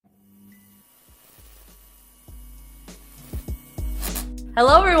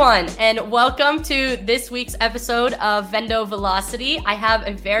Hello, everyone, and welcome to this week's episode of VENDO Velocity. I have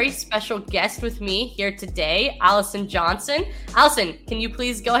a very special guest with me here today, Allison Johnson. Allison, can you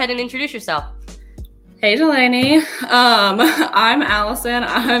please go ahead and introduce yourself? Hey, Delaney. I'm Allison.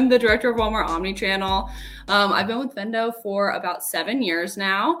 I'm the director of Walmart Omnichannel. I've been with VENDO for about 7 years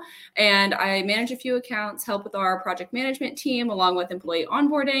now, and I manage a few accounts, help with our project management team, along with employee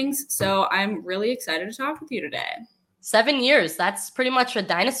onboardings. So I'm really excited to talk with you today. 7 years. That's pretty much a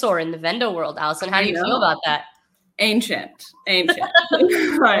dinosaur in the VENDO world, Allison. How do you feel about that? Ancient. I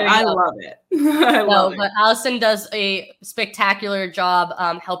love it. I love it. But Allison does a spectacular job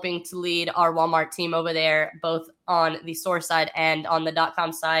helping to lead our Walmart team over there, both on the store side and on the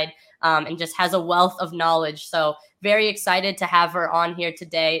 .com side, and just has a wealth of knowledge. So very excited to have her on here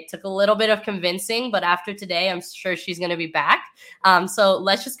today. It took a little bit of convincing, but after today, I'm sure she's going to be back. So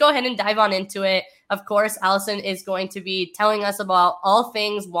let's just go ahead and dive on into it. Of course, Allison is going to be telling us about all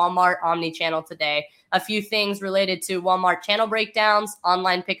things Walmart omnichannel today. A few things related to Walmart channel breakdowns,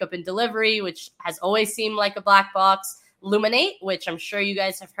 online pickup and delivery, which has always seemed like a black box, Luminate, which I'm sure you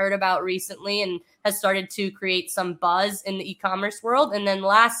guys have heard about recently and has started to create some buzz in the e-commerce world. And then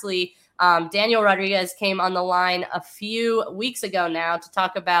lastly, Daniel Rodriguez came on the line a few weeks ago now to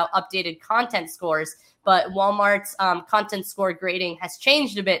talk about updated content scores. But Walmart's content score grading has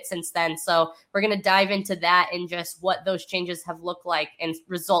changed a bit since then. So we're going to dive into that and just what those changes have looked like and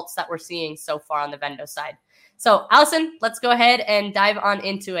results that we're seeing so far on the VENDO side. So Allison, let's go ahead and dive on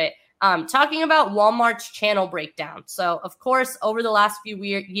into it. Talking about Walmart's channel breakdown. So of course, over the last few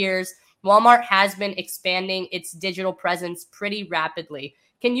years, Walmart has been expanding its digital presence pretty rapidly.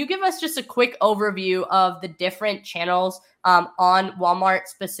 Can you give us just a quick overview of the different channels on Walmart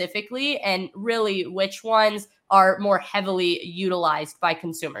specifically, and really which ones are more heavily utilized by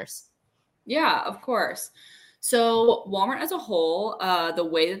consumers? Yeah, of course. So Walmart as a whole, the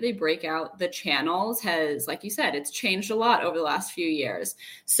way that they break out the channels has, like you said, it's changed a lot over the last few years.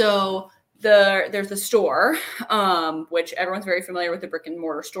 So there's the store, which everyone's very familiar with, the brick and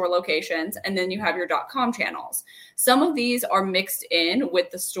mortar store locations. And then you have your .com channels. Some of these are mixed in with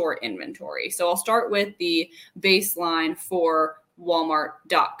the store inventory. So I'll start with the baseline for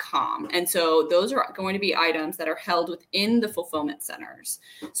Walmart.com. And so those are going to be items that are held within the fulfillment centers.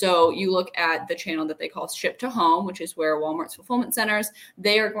 So you look at the channel that they call ship to home, which is where Walmart's fulfillment centers,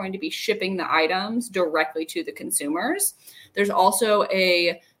 they are going to be shipping the items directly to the consumers. There's also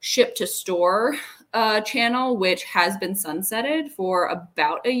a ship to store channel, which has been sunsetted for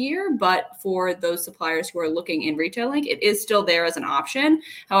about a year, but for those suppliers who are looking in retailing, it is still there as an option.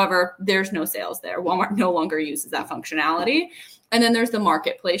 However, there's no sales there. Walmart no longer uses that functionality. And then there's the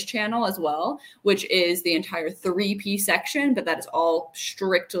marketplace channel as well, which is the entire 3P section, but that is all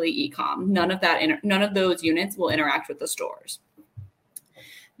strictly e-com. None of those units will interact with the stores.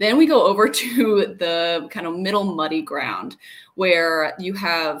 Then we go over to the kind of middle muddy ground where you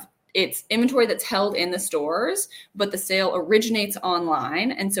have it's inventory that's held in the stores, but the sale originates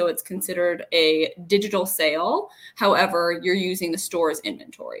online. And so it's considered a digital sale. However, you're using the store's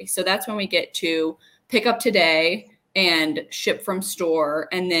inventory. So that's when we get to pick up today and ship from store.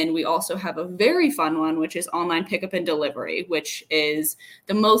 And then we also have a very fun one, which is online pickup and delivery, which is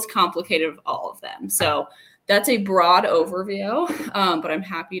the most complicated of all of them. So that's a broad overview, but I'm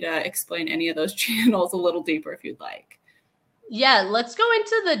happy to explain any of those channels a little deeper if you'd like. Yeah, let's go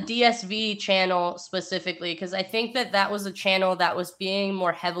into the DSV channel specifically, because I think that was a channel that was being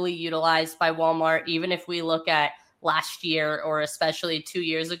more heavily utilized by Walmart, even if we look at last year or especially 2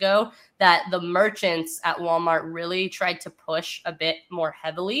 years ago, that the merchants at Walmart really tried to push a bit more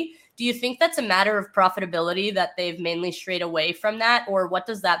heavily. Do you think that's a matter of profitability that they've mainly strayed away from that, or what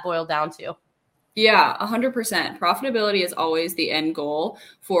does that boil down to? Yeah, 100%. Profitability is always the end goal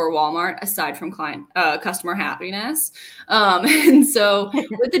for Walmart, aside from customer happiness. And so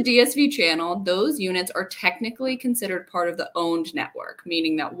with the DSV channel, those units are technically considered part of the owned network,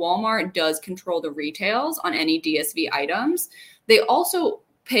 meaning that Walmart does control the retails on any DSV items. They also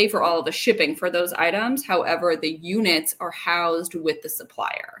pay for all of the shipping for those items. However, the units are housed with the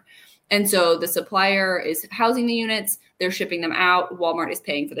supplier. And so the supplier is housing the units, they're shipping them out, Walmart is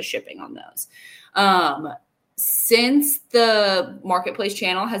paying for the shipping on those. Since the marketplace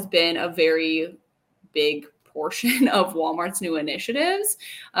channel has been a very big portion of Walmart's new initiatives,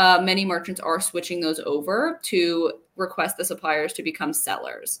 many merchants are switching those over to request the suppliers to become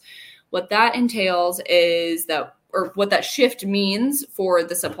sellers. What that entails is that, or what that shift means for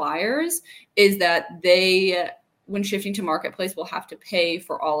the suppliers is that they, when shifting to marketplace, will have to pay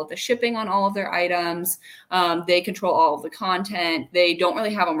for all of the shipping on all of their items. They control all of the content. They don't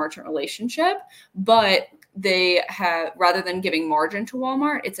really have a merchant relationship, but they have, rather than giving margin to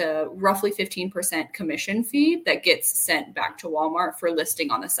Walmart, it's a roughly 15% commission fee that gets sent back to Walmart for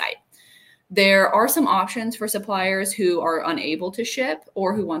listing on the site. There are some options for suppliers who are unable to ship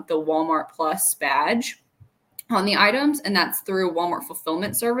or who want the Walmart Plus badge on the items, and that's through Walmart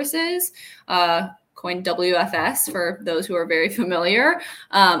Fulfillment Services, coined WFS for those who are very familiar.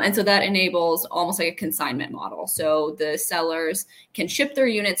 And so that enables almost like a consignment model. So the sellers can ship their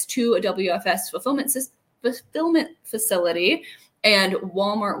units to a WFS fulfillment facility, and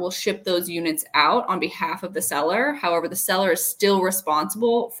Walmart will ship those units out on behalf of the seller. However, the seller is still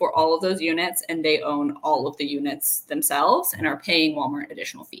responsible for all of those units, and they own all of the units themselves and are paying Walmart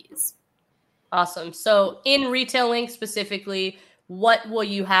additional fees. Awesome. So in Retail Link specifically, what will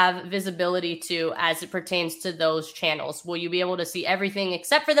you have visibility to as it pertains to those channels? Will you be able to see everything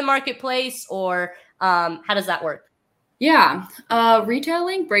except for the marketplace, or how does that work? Yeah, Retail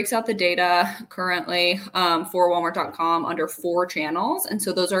Link breaks out the data currently for Walmart.com under 4 channels. And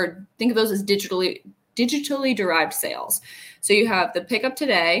so those are, think of those as digitally derived sales. So you have the pick up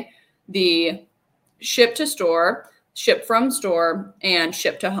today, the ship to store, ship from store, and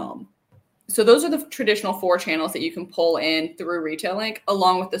ship to home. So those are the traditional 4 channels that you can pull in through Retail Link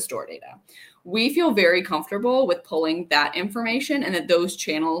along with the store data. We feel very comfortable with pulling that information and that those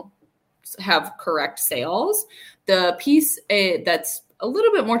channels have correct sales. The piece that's a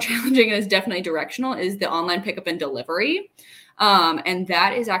little bit more challenging and is definitely directional is the online pickup and delivery. And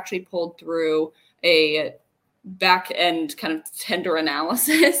that is actually pulled through a back end kind of tender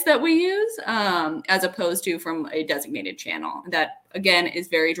analysis that we use, as opposed to from a designated channel. That, again, is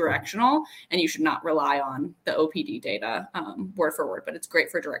very directional, and you should not rely on the OPD data word for word, but it's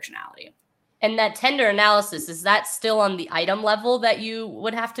great for directionality. And that tender analysis, is that still on the item level that you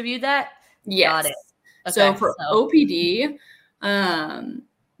would have to view that? Yes. Got it. Okay, so for OPD,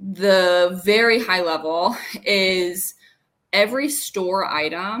 the very high level is every store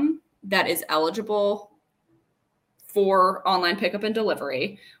item that is eligible for online pickup and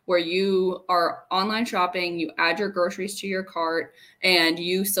delivery, where you are online shopping, you add your groceries to your cart, and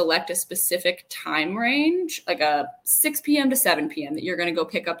you select a specific time range, like a 6 p.m. to 7 p.m. that you're going to go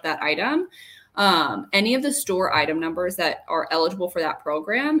pick up that item. Any of the store item numbers that are eligible for that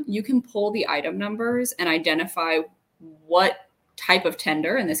program, you can pull the item numbers and identify what type of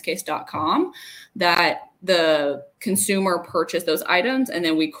tender, in this case .com, that the consumer purchased those items, and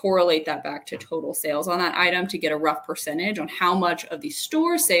then we correlate that back to total sales on that item to get a rough percentage on how much of the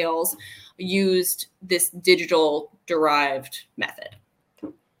store sales used this digital derived method.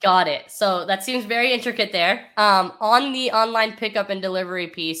 Got it. So that seems very intricate there. On the online pickup and delivery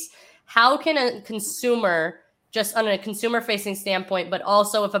piece, how can a consumer, just on a consumer-facing standpoint, but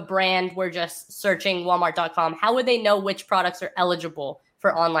also if a brand were just searching Walmart.com, how would they know which products are eligible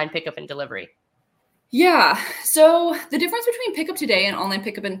for online pickup and delivery? Yeah, so the difference between pickup today and online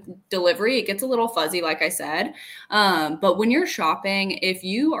pickup and delivery, it gets a little fuzzy, like I said. But when you're shopping, if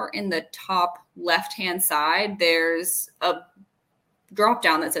you are in the top left-hand side, there's a drop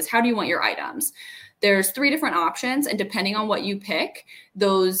down that says, how do you want your items? There's 3 different options, and depending on what you pick,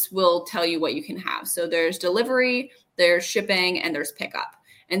 those will tell you what you can have. So there's delivery, there's shipping, and there's pickup.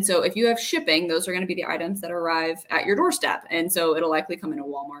 And so if you have shipping, those are going to be the items that arrive at your doorstep. And so it'll likely come in a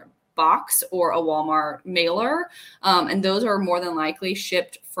Walmart box or a Walmart mailer. And those are more than likely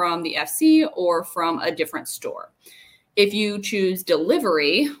shipped from the FC or from a different store. If you choose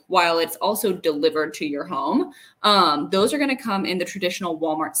delivery, while it's also delivered to your home, those are going to come in the traditional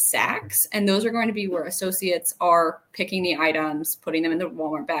Walmart sacks. And those are going to be where associates are picking the items, putting them in the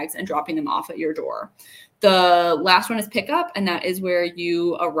Walmart bags, and dropping them off at your door. The last one is pickup, and that is where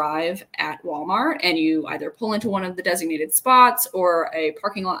you arrive at Walmart and you either pull into one of the designated spots or a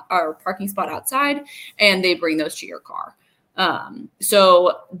parking lot or parking spot outside, and they bring those to your car.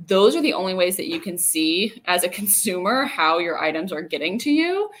 So those are the only ways that you can see as a consumer how your items are getting to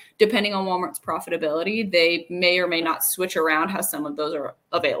you. Depending on Walmart's profitability, they may or may not switch around how some of those are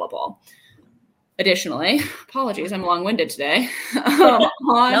available. Additionally, apologies, I'm long-winded today. No,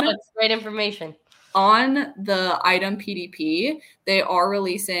 it's great information. On the item PDP, they are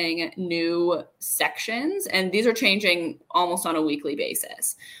releasing new sections, and these are changing almost on a weekly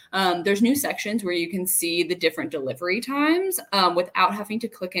basis. There's new sections where you can see the different delivery times without having to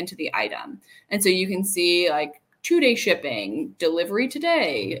click into the item. And so you can see like 2-day shipping, delivery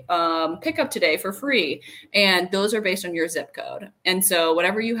today, pickup today for free. And those are based on your zip code. And so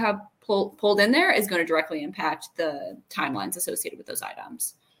whatever you have pulled in there is going to directly impact the timelines associated with those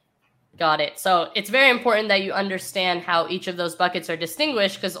items. Got it. So it's very important that you understand how each of those buckets are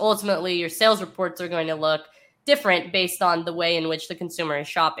distinguished, because ultimately your sales reports are going to look different based on the way in which the consumer is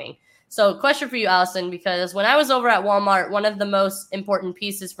shopping. So question for you, Allison, because when I was over at Walmart, one of the most important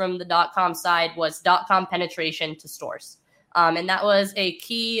pieces from the .com side was .com penetration to stores. And that was a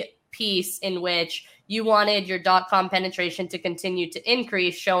key piece in which you wanted your .com penetration to continue to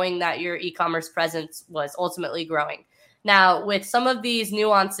increase, showing that your e-commerce presence was ultimately growing. Now, with some of these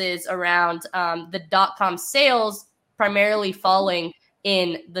nuances around the .com sales primarily falling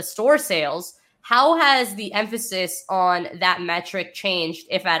in the store sales, how has the emphasis on that metric changed,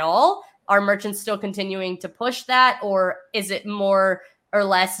 if at all? Are merchants still continuing to push that, or is it more or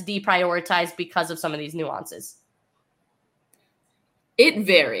less deprioritized because of some of these nuances? It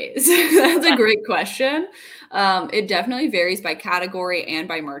varies. That's a great question. It definitely varies by category and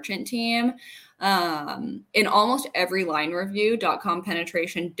by merchant team. In almost every line review, .com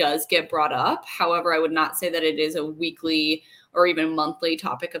penetration does get brought up. However, I would not say that it is a weekly or even monthly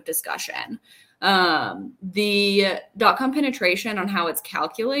topic of discussion. The .com penetration on how it's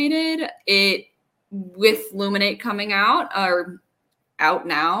calculated, with Luminate coming out or out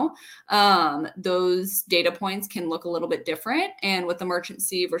now, those data points can look a little bit different, and what the merchant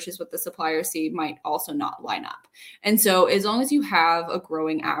see versus what the supplier see might also not line up. And so as long as you have a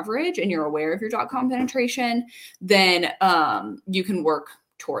growing average and you're aware of your .com penetration, then you can work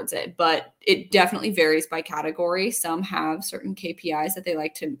towards it. But it definitely varies by category. Some have certain KPIs that they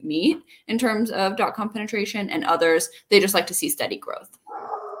like to meet in terms of .com penetration, and others, they just like to see steady growth.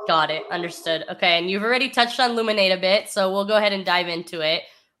 Got it. Understood. Okay. And you've already touched on Luminate a bit, so we'll go ahead and dive into it.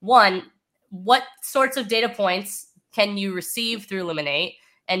 One, what sorts of data points can you receive through Luminate?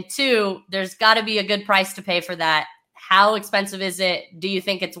 And two, there's got to be a good price to pay for that. How expensive is it? Do you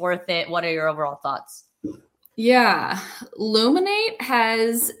think it's worth it? What are your overall thoughts? Yeah, Luminate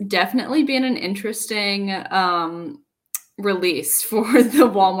has definitely been an interesting release for the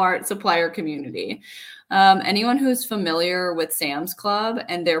Walmart supplier community. Anyone who's familiar with Sam's Club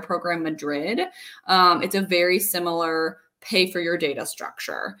and their program Madrid, it's a very similar pay for your data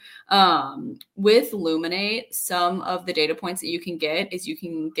structure. With Luminate, some of the data points that you can get is you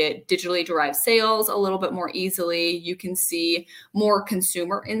can get digitally derived sales a little bit more easily. You can see more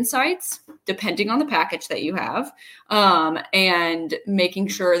consumer insights depending on the package that you have, and making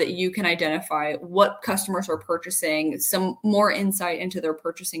sure that you can identify what customers are purchasing, some more insight into their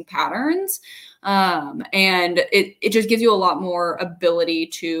purchasing patterns. And it just gives you a lot more ability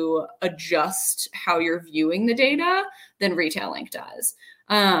to adjust how you're viewing the data than Retail Link does.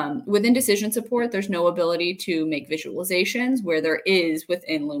 Within decision support, there's no ability to make visualizations where there is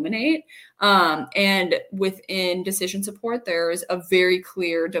within Luminate. And within decision support, there's a very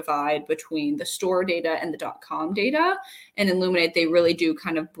clear divide between the store data and the .com data. And in Luminate, they really do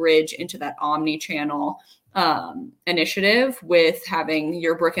kind of bridge into that omni-channel initiative with having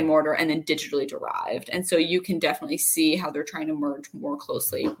your brick and mortar and then digitally derived. And so you can definitely see how they're trying to merge more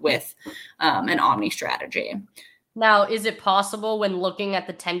closely with an omni strategy. Now, is it possible when looking at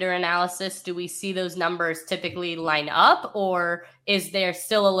the tender analysis, do we see those numbers typically line up, or is there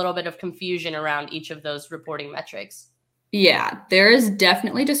still a little bit of confusion around each of those reporting metrics? Yeah, there is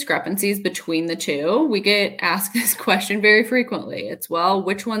definitely discrepancies between the two. We get asked this question very frequently. It's, well,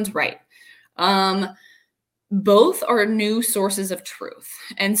 which one's right? Both are new sources of truth.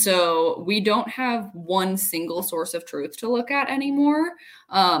 And so we don't have one single source of truth to look at anymore.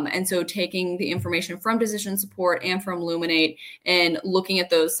 And so taking the information from decision support and from Luminate and looking at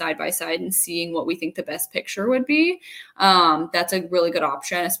those side by side and seeing what we think the best picture would be, that's a really good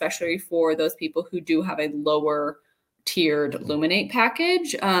option, especially for those people who do have a lower tiered Luminate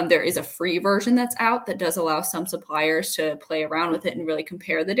package. There is a free version that's out that does allow some suppliers to play around with it and really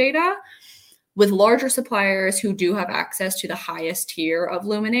compare the data. With larger suppliers who do have access to the highest tier of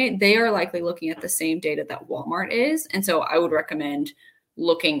Luminate, they are likely looking at the same data that Walmart is. And so I would recommend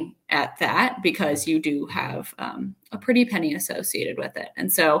looking at that because you do have a pretty penny associated with it.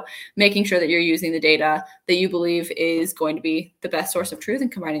 And so making sure that you're using the data that you believe is going to be the best source of truth and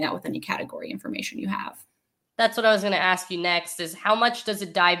combining that with any category information you have. That's what I was going to ask you next, is how much does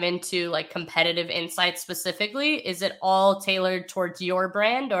it dive into like competitive insights specifically? Is it all tailored towards your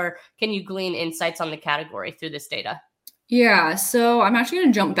brand, or can you glean insights on the category through this data? Yeah, so I'm actually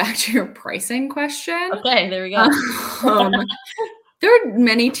going to jump back to your pricing question. Okay, there we go. There are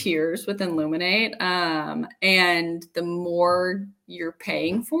many tiers within Luminate, and the more you're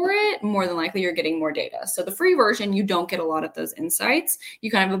paying for it, more than likely you're getting more data. So the free version, you don't get a lot of those insights. You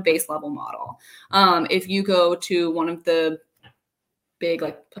kind of have a base level model. If you go to one of the big,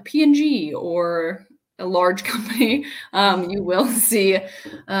 like a P&G or a large company, you will see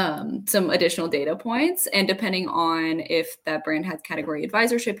some additional data points. And depending on if that brand has category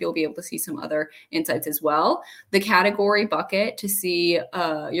advisorship, you'll be able to see some other insights as well. The category bucket to see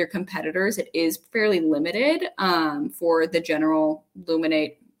your competitors, it is fairly limited for the general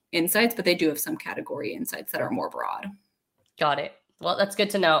Luminate insights, but they do have some category insights that are more broad. Got it. Well, that's good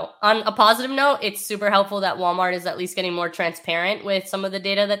to know. On a positive note, it's super helpful that Walmart is at least getting more transparent with some of the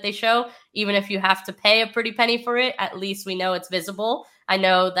data that they show. Even if you have to pay a pretty penny for it, at least we know it's visible. I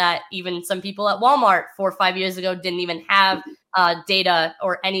know that even some people at Walmart 4 or 5 years ago didn't even have data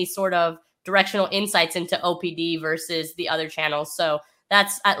or any sort of directional insights into OPD versus the other channels. So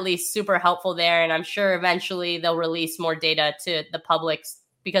that's at least super helpful there. And I'm sure eventually they'll release more data to the public,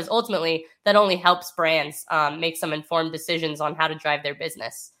 because ultimately that only helps brands make some informed decisions on how to drive their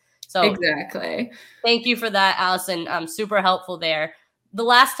business. So exactly. Thank you for that, Allison. Super helpful there. The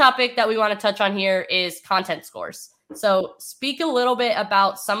last topic that we want to touch on here is content scores. So speak a little bit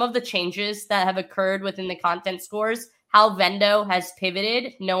about some of the changes that have occurred within the content scores, how Vendo has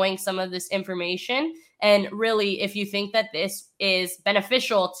pivoted, knowing some of this information, and really if you think that this is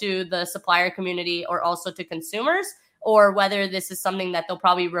beneficial to the supplier community or also to consumers, or whether this is something that they'll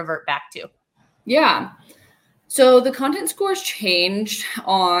probably revert back to. Yeah. So the content scores changed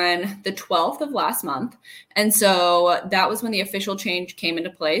on the 12th of last month. And so that was when the official change came into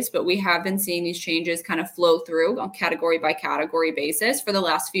place. But we have been seeing these changes kind of flow through on category by category basis for the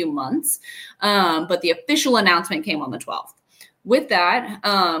last few months. But the official announcement came on the 12th. With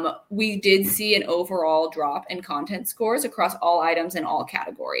that, we did see an overall drop in content scores across all items and all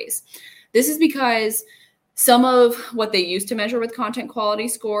categories. This is because some of what they used to measure with content quality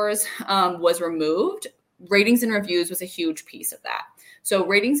scores was removed. Ratings and reviews was a huge piece of that. So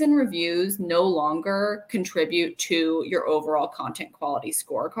ratings and reviews no longer contribute to your overall content quality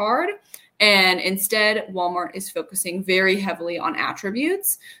scorecard. And instead, Walmart is focusing very heavily on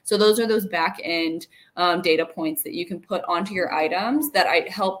attributes. So those are those back-end data points that you can put onto your items that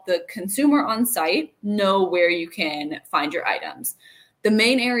help the consumer on site know where you can find your items. The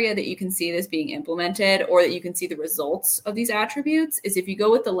main area that you can see this being implemented, or that you can see the results of these attributes, is if you go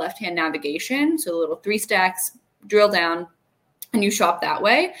with the left-hand navigation, so the little 3 stacks, drill down, and you shop that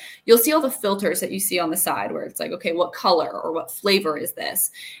way, you'll see all the filters that you see on the side where it's like, okay, what color or what flavor is this?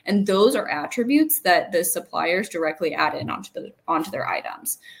 And those are attributes that the suppliers directly add in onto their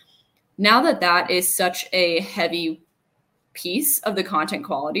items. Now that is such a heavy piece of the content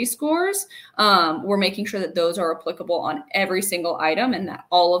quality scores, we're making sure that those are applicable on every single item and that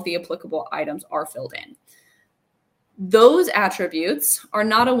all of the applicable items are filled in. Those attributes are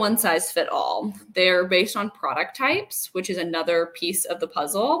not a one size fit all. They're based on product types, which is another piece of the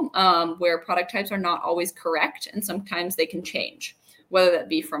puzzle, where product types are not always correct and sometimes they can change, whether that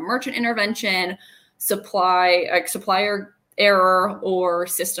be from merchant intervention, supplier error, or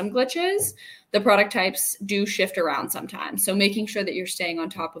system glitches. The product types do shift around sometimes. So making sure that you're staying on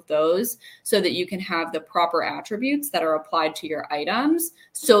top of those so that you can have the proper attributes that are applied to your items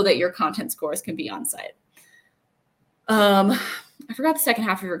so that your content scores can be on site. I forgot the second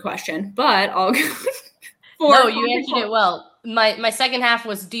half of your question, but I'll go No, you answered it well. My second half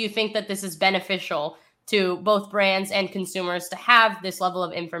was, do you think that this is beneficial to both brands and consumers to have this level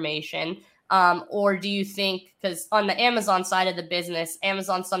of information? Or do you think, because on the Amazon side of the business,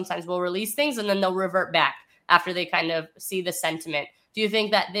 Amazon sometimes will release things and then they'll revert back after they kind of see the sentiment. Do you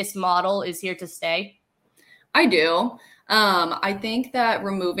think that this model is here to stay? I do. I think that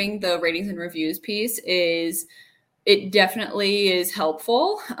removing the ratings and reviews piece it definitely is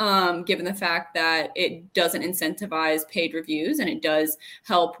helpful, given the fact that it doesn't incentivize paid reviews, and it does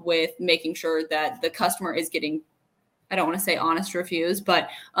help with making sure that the customer is getting, I don't want to say honest reviews, but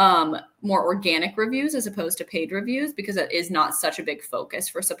more organic reviews as opposed to paid reviews, because that is not such a big focus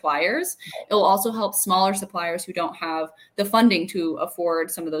for suppliers. It will also help smaller suppliers who don't have the funding to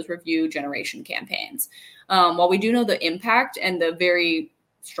afford some of those review generation campaigns. While we do know the impact and the very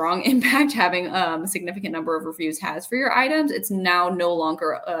strong impact having a significant number of reviews has for your items, it's now no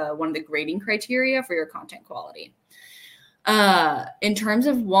longer one of the grading criteria for your content quality. In terms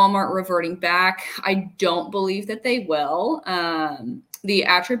of Walmart reverting back, I don't believe that they will. The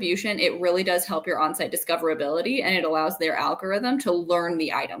attribution, it really does help your on-site discoverability, and it allows their algorithm to learn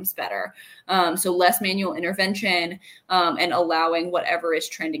the items better. So less manual intervention, and allowing whatever is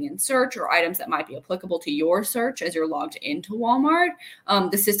trending in search or items that might be applicable to your search as you're logged into Walmart.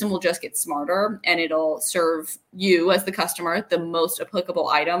 The system will just get smarter, and it'll serve you as the customer the most applicable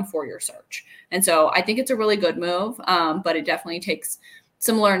item for your search. And so I think it's a really good move, but it definitely takes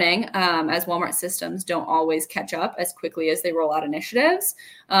some learning as Walmart systems don't always catch up as quickly as they roll out initiatives.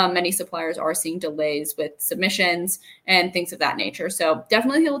 Many suppliers are seeing delays with submissions and things of that nature. So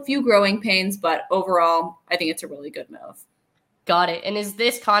definitely a few growing pains, but overall, I think it's a really good move. Got it. And is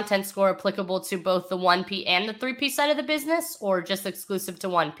this content score applicable to both the 1P and the 3P side of the business, or just exclusive to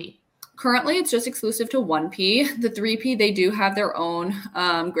 1P? Currently, it's just exclusive to 1P. The 3P, they do have their own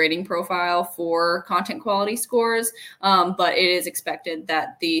grading profile for content quality scores, but it is expected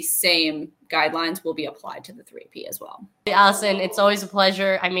that the same guidelines will be applied to the 3P as well. Allison, it's always a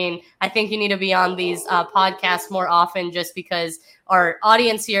pleasure. I mean, I think you need to be on these podcasts more often, just because our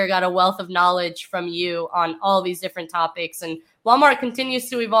audience here got a wealth of knowledge from you on all these different topics, and Walmart continues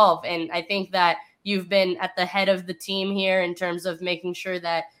to evolve. And I think that you've been at the head of the team here in terms of making sure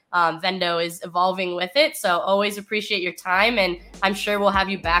that VENDO is evolving with it. So always appreciate your time, and I'm sure we'll have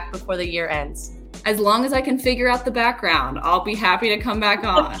you back before the year ends. As long as I can figure out the background, I'll be happy to come back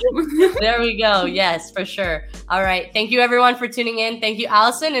on. There we go. Yes, for sure. All right. Thank you everyone for tuning in. Thank you,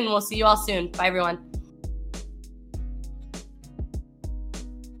 Allison, and we'll see you all soon. Bye everyone.